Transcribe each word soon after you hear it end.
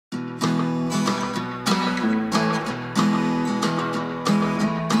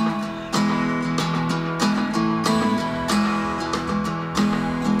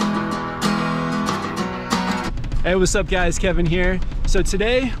Hey, what's up guys, Kevin here. So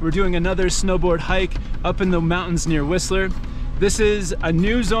today we're doing another snowboard hike up in the mountains near Whistler. This is a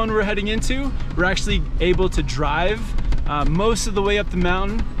new zone we're heading into. We're actually able to drive most of the way up the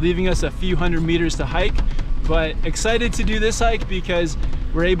mountain, leaving us a few hundred meters to hike. But excited to do this hike because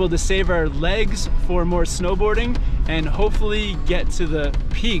we're able to save our legs for more snowboarding and hopefully get to the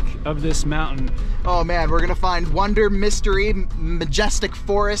peak of this mountain. Oh man, we're gonna find wonder, mystery, majestic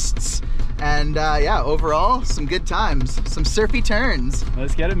forests, and yeah, overall, some good times, some surfy turns.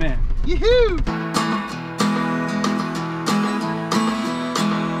 Let's get it, man. Yoo-hoo!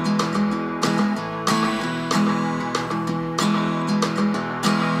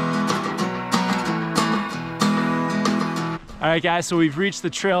 All right guys, so we've reached the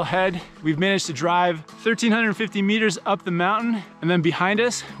trailhead. We've managed to drive 1,350 meters up the mountain, and then behind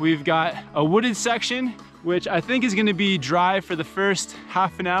us, we've got a wooded section, which I think is gonna be dry for the first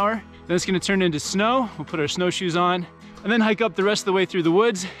half an hour. Then it's gonna turn into snow. We'll put our snowshoes on, and then hike up the rest of the way through the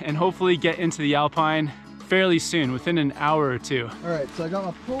woods, and hopefully get into the Alpine fairly soon, within an hour or two. All right, so I got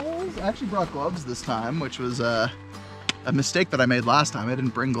my poles. I actually brought gloves this time, which was a mistake that I made last time. I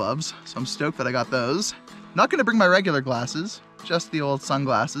didn't bring gloves, so I'm stoked that I got those. Not gonna bring my regular glasses, just the old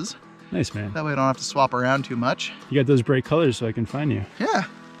sunglasses. Nice, man. That way I don't have to swap around too much. You got those bright colors so I can find you. Yeah.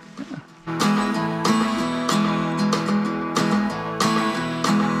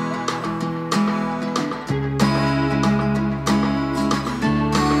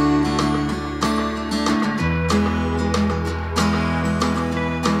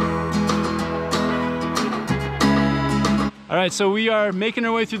 All right, so we are making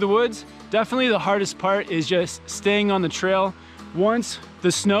our way through the woods. Definitely the hardest part is just staying on the trail. Once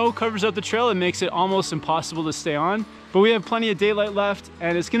the snow covers up the trail, it makes it almost impossible to stay on. But we have plenty of daylight left,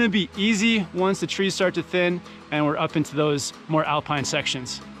 and it's gonna be easy once the trees start to thin and we're up into those more alpine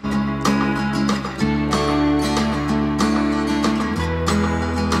sections.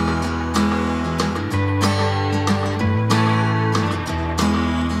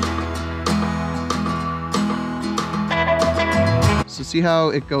 So see how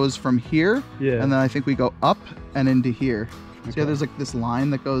it goes from here? Yeah. And then I think we go up and into here. Okay. See how there's like this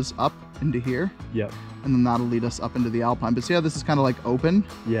line that goes up into here? Yep. And then that'll lead us up into the Alpine. But see how this is kind of like open?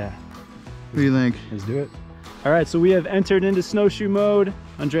 Yeah. What do you think? Let's do it. All right, so we have entered into snowshoe mode.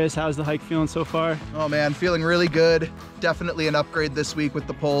 Andreas, how's the hike feeling so far? Oh man, feeling really good. Definitely an upgrade this week with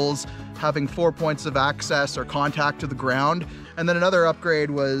the poles, having 4 points of access or contact to the ground. And then another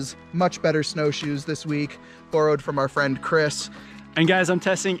upgrade was much better snowshoes this week, borrowed from our friend Chris. And guys, I'm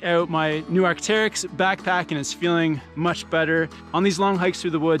testing out my new Arc'teryx backpack and it's feeling much better. On these long hikes through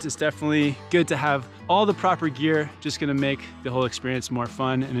the woods, it's definitely good to have all the proper gear, just gonna make the whole experience more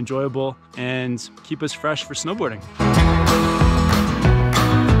fun and enjoyable and keep us fresh for snowboarding.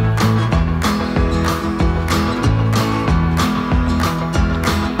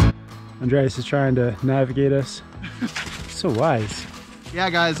 Andreas is trying to navigate us. So wise. Yeah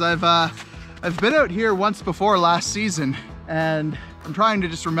guys, I've been out here once before last season, and I'm trying to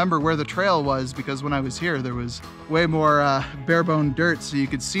just remember where the trail was, because when I was here there was way more bare bone dirt so you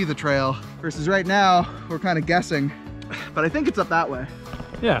could see the trail, versus right now we're kind of guessing, but I think it's up that way.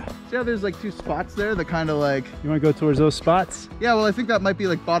 Yeah. See how there's like two spots there that kind of like... You want to go towards those spots? Yeah, well I think that might be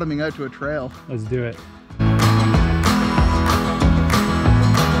like bottoming out to a trail. Let's do it.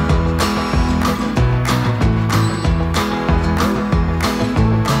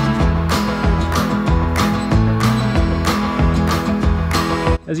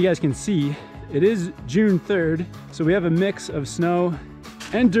 As you guys can see, it is June 3rd, so we have a mix of snow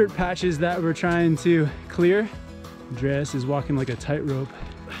and dirt patches that we're trying to clear. Andreas is walking like a tightrope.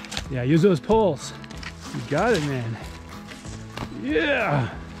 Yeah, use those poles. You got it, man. Yeah.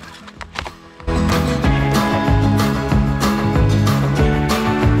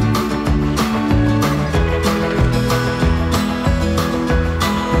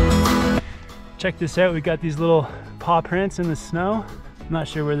 Check this out, we got these little paw prints in the snow. I'm not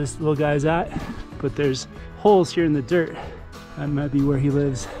sure where this little guy's at, but there's holes here in the dirt. That might be where he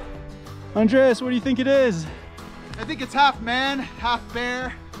lives. Andreas, what do you think it is? I think it's half man, half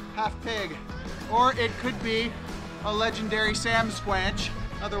bear, half pig. Or it could be a legendary Sam Squanch,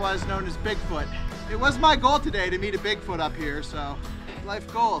 otherwise known as Bigfoot. It was my goal today to meet a Bigfoot up here, so life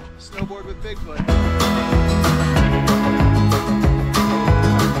goal, snowboard with Bigfoot.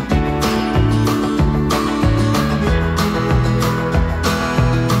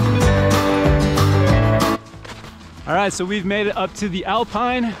 All right, so we've made it up to the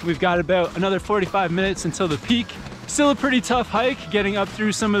Alpine. We've got about another 45 minutes until the peak. Still a pretty tough hike, getting up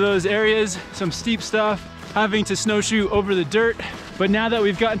through some of those areas, some steep stuff, having to snowshoe over the dirt, But now that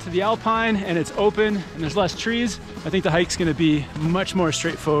we've gotten to the Alpine and it's open and there's less trees, I think the hike's gonna be much more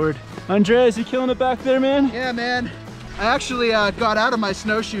straightforward. Andreas, you killing it back there, man? Yeah, man. I actually got out of my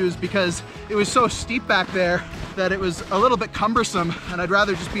snowshoes because it was so steep back there that it was a little bit cumbersome, and I'd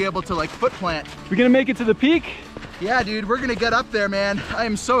rather just be able to like foot plant. We're gonna make it to the peak? Yeah, dude, we're gonna get up there, man. I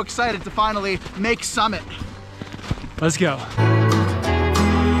am so excited to finally make summit. Let's go.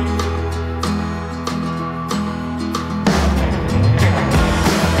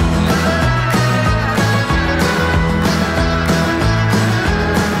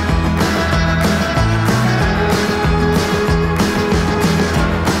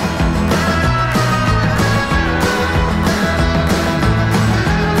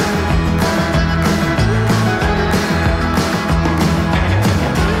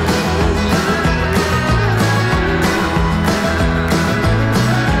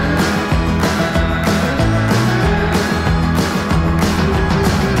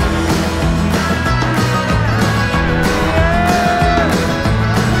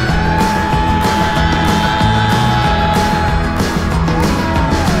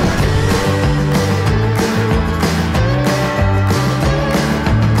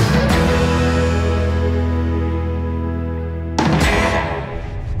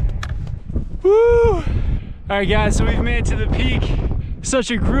 All right guys, so we've made it to the peak.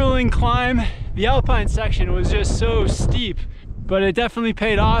 Such a grueling climb. The Alpine section was just so steep, but it definitely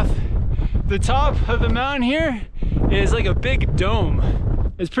paid off. The top of the mountain here is like a big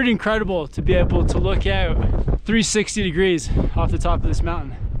dome. It's pretty incredible to be able to look out 360 degrees off the top of this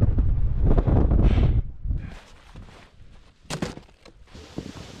mountain.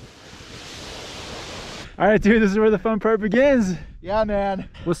 All right, dude, this is where the fun part begins. Yeah, man.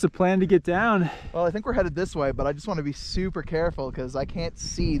 What's the plan to get down? Well, I think we're headed this way, but I just want to be super careful because I can't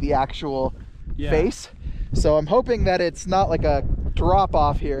see the actual face. So I'm hoping that it's not like a drop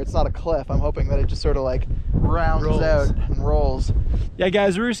off here. It's not a cliff. I'm hoping that it just sort of like rounds out and rolls. Yeah,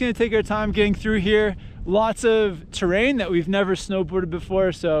 guys, we're just gonna take our time getting through here. Lots of terrain that we've never snowboarded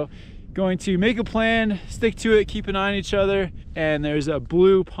before, so going to make a plan, stick to it, keep an eye on each other, and there's a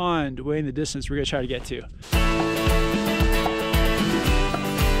blue pond way in the distance we're gonna try to get to.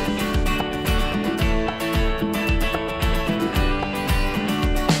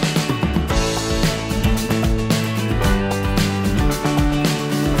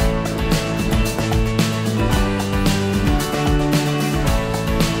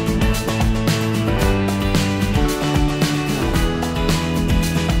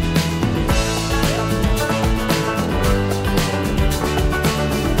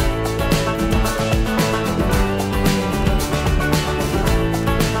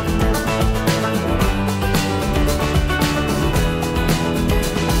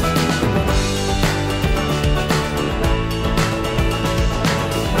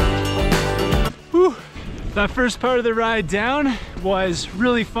 That first part of the ride down was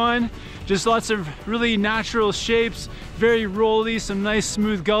really fun. Just lots of really natural shapes, very rolly, some nice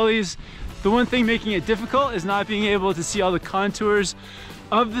smooth gullies. The one thing making it difficult is not being able to see all the contours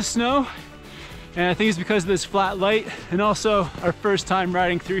of the snow. And I think it's because of this flat light and also our first time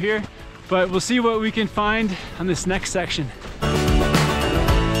riding through here. But we'll see what we can find on this next section.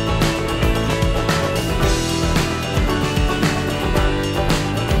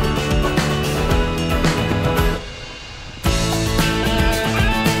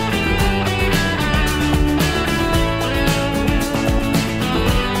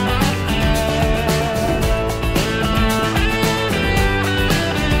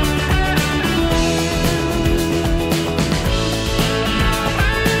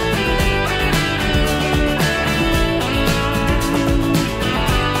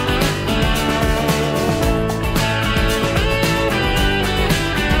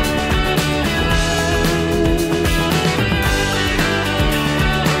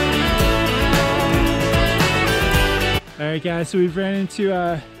 All right guys, so we've ran into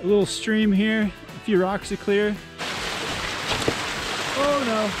a little stream here, a few rocks to clear. Oh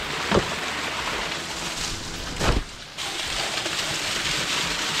no.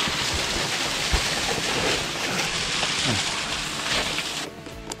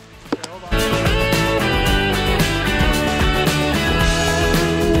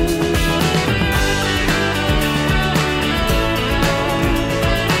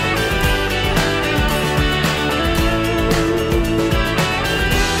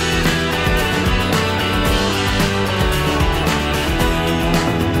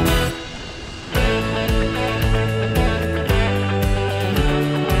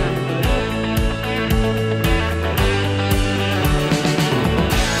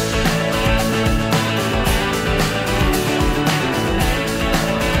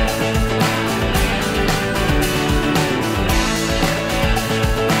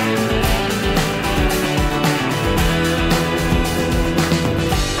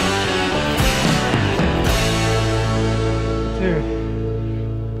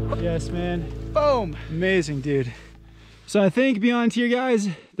 Boom. Amazing, dude. So I think beyond here, guys,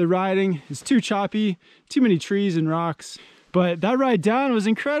 the riding is too choppy, too many trees and rocks. But that ride down was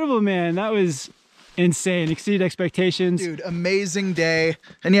incredible, man. That was insane, exceeded expectations. Dude, amazing day.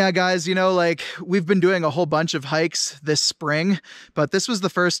 And yeah, guys, you know, like we've been doing a whole bunch of hikes this spring, but this was the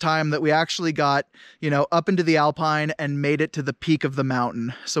first time that we actually got, you know, up into the Alpine and made it to the peak of the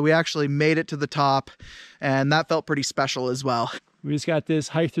mountain. So we actually made it to the top, and that felt pretty special as well. We just got this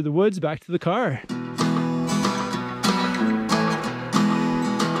hike through the woods back to the car.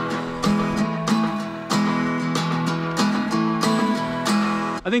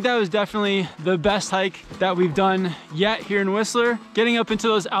 I think that was definitely the best hike that we've done yet here in Whistler. Getting up into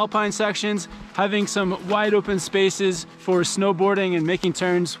those alpine sections, having some wide open spaces for snowboarding and making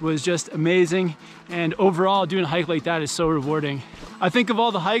turns was just amazing. And overall, doing a hike like that is so rewarding. I think of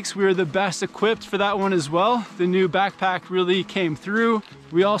all the hikes, we were the best equipped for that one as well. The new backpack really came through.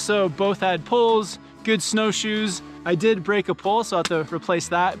 We also both had poles, good snowshoes. I did break a pole, so I'll have to replace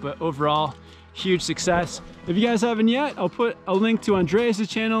that, but overall, huge success. If you guys haven't yet, I'll put a link to Andreas'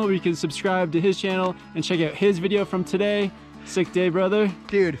 channel where you can subscribe to his channel and check out his video from today. Sick day, brother.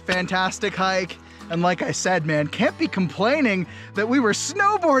 Dude, fantastic hike. And like I said, man, can't be complaining that we were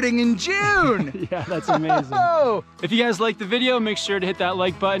snowboarding in June. Yeah, that's amazing. If you guys liked the video, make sure to hit that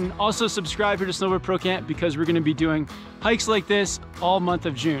like button. Also subscribe here to Snowboard Pro Camp because we're gonna be doing hikes like this all month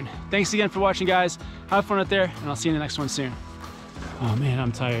of June. Thanks again for watching, guys. Have fun out there, and I'll see you in the next one soon. Oh man,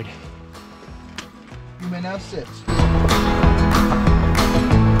 I'm tired. You may now sit.